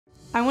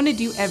I want to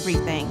do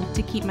everything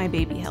to keep my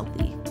baby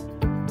healthy.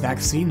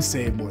 Vaccines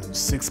save more than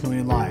 6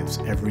 million lives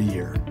every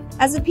year.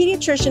 As a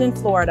pediatrician in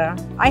Florida,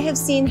 I have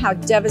seen how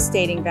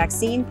devastating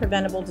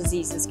vaccine-preventable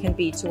diseases can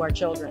be to our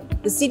children.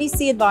 The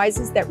CDC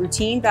advises that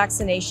routine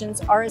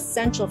vaccinations are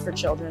essential for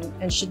children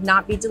and should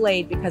not be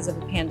delayed because of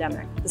a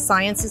pandemic. The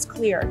science is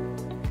clear.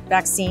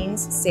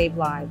 Vaccines save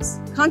lives.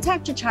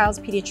 Contact your child's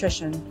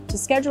pediatrician to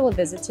schedule a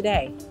visit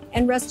today,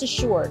 and rest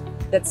assured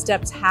that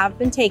steps have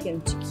been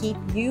taken to keep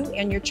you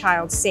and your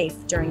child safe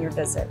during your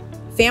visit.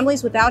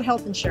 Families without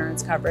health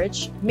insurance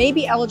coverage may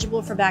be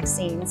eligible for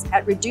vaccines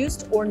at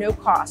reduced or no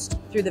cost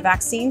through the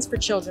Vaccines for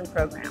Children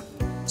program.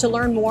 To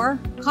learn more,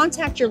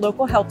 contact your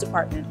local health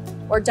department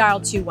or dial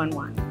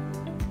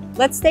 211.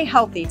 Let's stay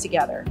healthy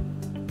together.